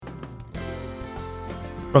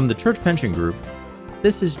From the Church Pension Group,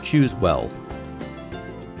 this is Choose Well.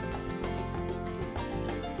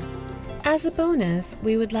 As a bonus,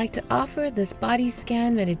 we would like to offer this body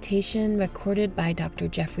scan meditation recorded by Dr.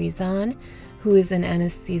 Jeffrey Zahn, who is an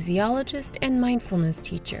anesthesiologist and mindfulness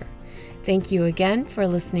teacher. Thank you again for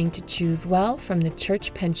listening to Choose Well from the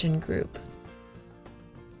Church Pension Group.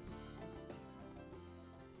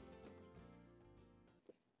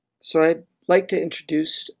 So I'd like to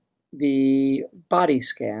introduce the body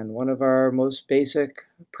scan, one of our most basic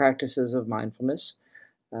practices of mindfulness,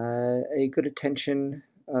 a good attention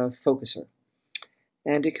focuser.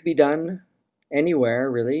 And it could be done anywhere,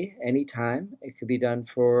 really, anytime. It could be done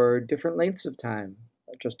for different lengths of time,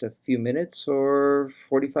 just a few minutes or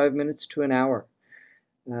 45 minutes to an hour.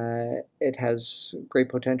 It has great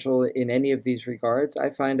potential in any of these regards. I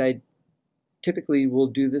find I typically will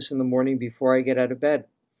do this in the morning before I get out of bed.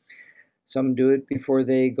 Some do it before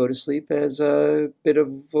they go to sleep as a bit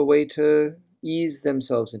of a way to ease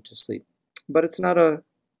themselves into sleep. But it's not a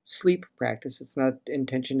sleep practice.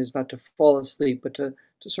 Intention is not to fall asleep, but to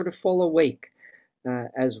sort of fall awake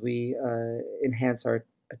as we enhance our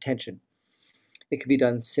attention. It can be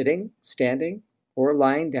done sitting, standing, or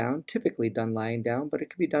lying down, typically done lying down, but it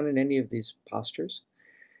can be done in any of these postures.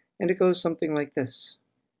 And it goes something like this.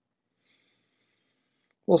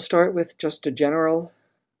 We'll start with just a general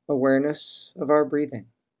awareness of our breathing,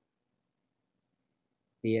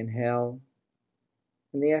 the inhale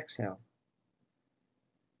and the exhale,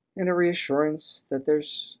 and a reassurance that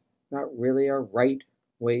there's not really a right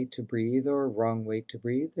way to breathe or a wrong way to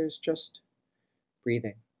breathe. There's just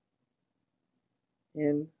breathing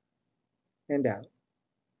in and out.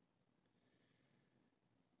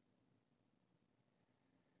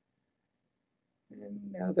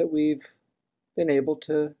 And now that we've been able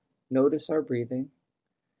to notice our breathing,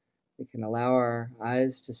 we can allow our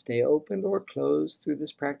eyes to stay open or closed through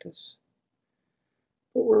this practice.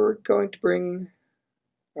 But we're going to bring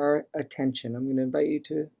our attention. I'm going to invite you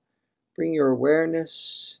to bring your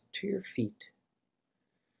awareness to your feet,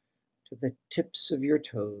 to the tips of your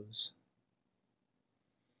toes,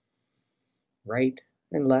 right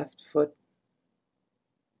and left foot,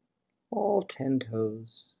 all 10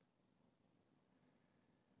 toes,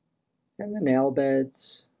 and the nail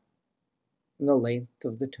beds, and the length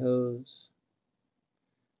of the toes,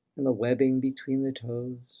 and the webbing between the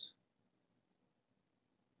toes.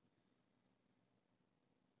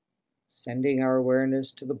 Sending our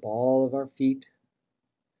awareness to the ball of our feet,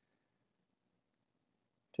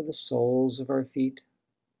 to the soles of our feet,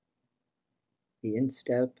 the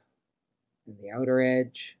instep and the outer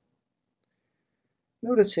edge.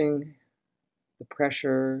 Noticing the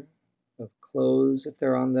pressure of clothes if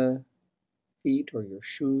they're on the feet, or your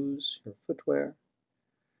shoes, your footwear.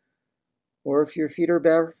 Or if your feet are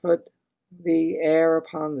barefoot, the air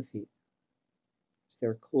upon the feet. Is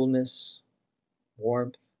there coolness,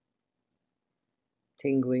 warmth,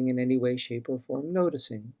 tingling in any way, shape, or form?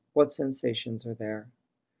 Noticing what sensations are there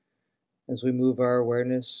as we move our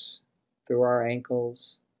awareness through our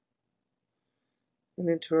ankles and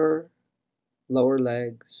into our lower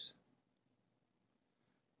legs,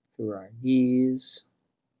 through our knees,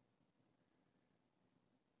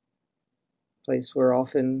 place where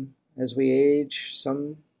often as we age,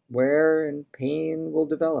 some wear and pain will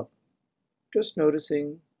develop. Just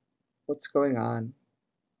noticing what's going on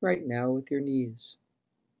right now with your knees.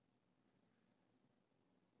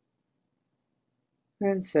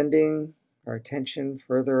 And sending our attention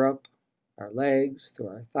further up our legs, through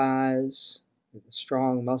our thighs, through the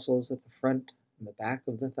strong muscles at the front and the back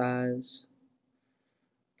of the thighs,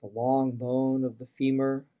 the long bone of the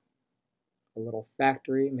femur, a little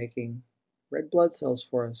factory making red blood cells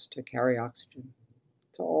for us to carry oxygen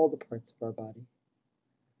to all the parts of our body.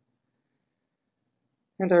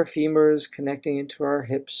 And our femurs connecting into our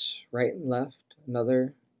hips, right and left,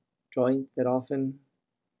 another joint that often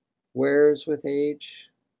wears with age.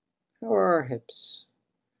 How are our hips?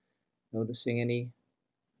 Noticing any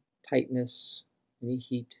tightness, any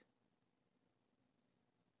heat,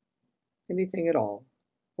 anything at all,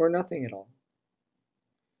 or nothing at all.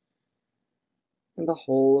 And the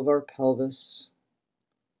whole of our pelvis,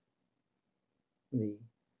 the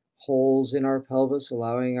holes in our pelvis,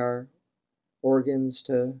 allowing our organs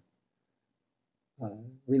to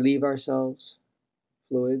relieve ourselves,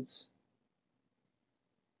 fluids.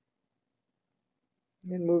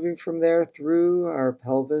 And moving from there through our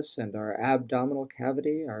pelvis and our abdominal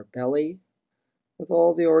cavity, our belly, with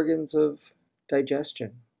all the organs of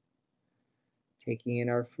digestion, taking in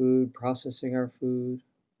our food, processing our food,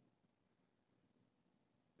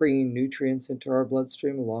 bringing nutrients into our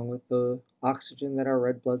bloodstream along with the oxygen that our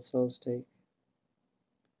red blood cells take.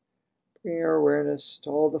 Bringing our awareness to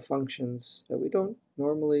all the functions that we don't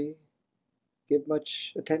normally give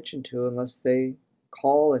much attention to unless they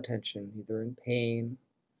call attention, either in pain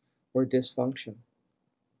or dysfunction.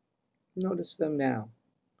 Notice them now.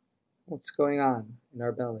 What's going on in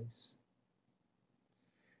our bellies?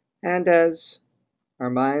 And as our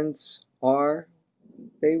minds are,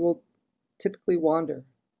 they will typically wander.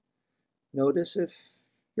 Notice if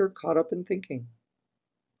you're caught up in thinking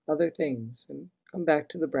other things, and come back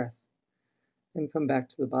to the breath and come back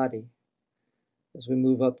to the body as we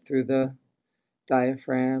move up through the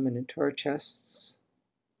diaphragm and into our chests,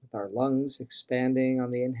 with our lungs expanding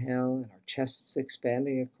on the inhale and our chests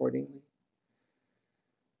expanding accordingly,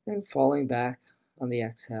 and falling back on the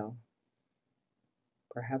exhale.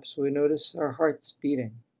 Perhaps we notice our hearts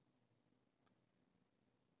beating,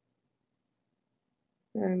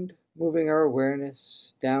 and moving our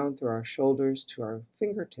awareness down through our shoulders to our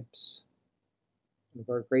fingertips, one of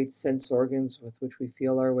our great sense organs with which we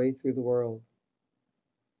feel our way through the world.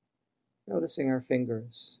 Noticing our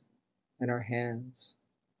fingers and our hands,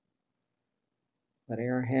 letting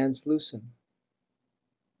our hands loosen.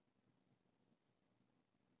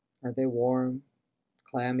 Are they warm,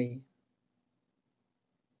 clammy,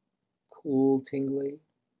 cool, tingly,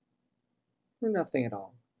 or nothing at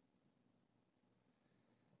all?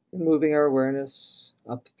 And moving our awareness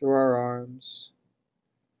up through our arms,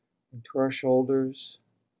 into our shoulders,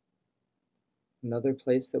 another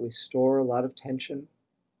place that we store a lot of tension,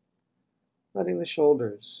 letting the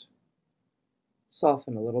shoulders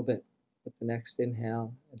soften a little bit with the next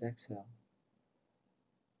inhale and exhale.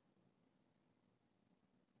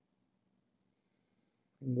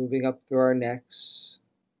 And moving up through our necks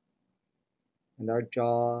and our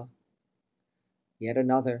jaw, yet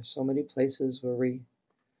another, so many places where we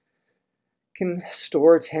can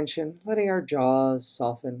store tension, letting our jaws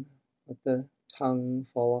soften, let the tongue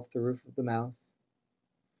fall off the roof of the mouth,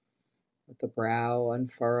 let the brow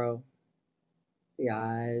unfurrow, the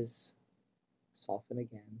eyes soften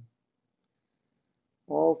again,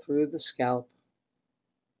 all through the scalp,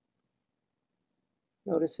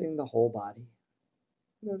 noticing the whole body,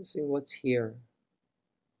 noticing what's here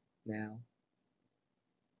now,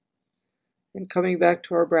 and coming back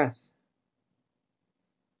to our breath,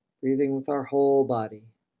 breathing with our whole body,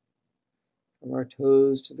 from our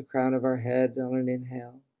toes to the crown of our head on an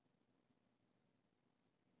inhale,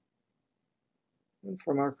 and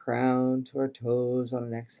from our crown to our toes on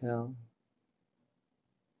an exhale.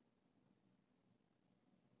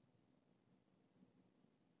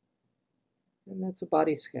 And that's a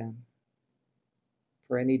body scan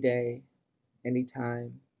for any day, any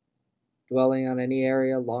time, dwelling on any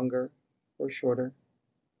area longer or shorter.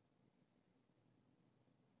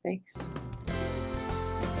 Thanks.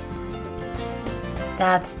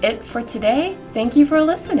 That's it for today. Thank you for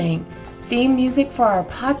listening. Theme music for our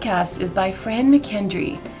podcast is by Fran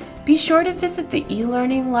McKendry. Be sure to visit the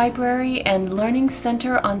e-learning library and learning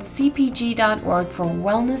center on cpg.org for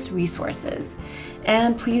wellness resources.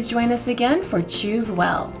 And please join us again for Choose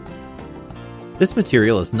Well. This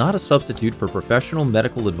material is not a substitute for professional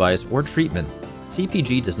medical advice or treatment.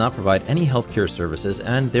 CPG does not provide any healthcare services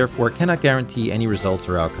and therefore cannot guarantee any results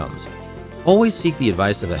or outcomes. Always seek the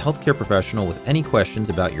advice of a healthcare professional with any questions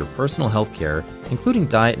about your personal healthcare, including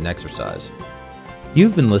diet and exercise.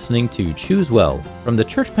 You've been listening to Choose Well from the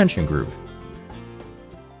Church Pension Group.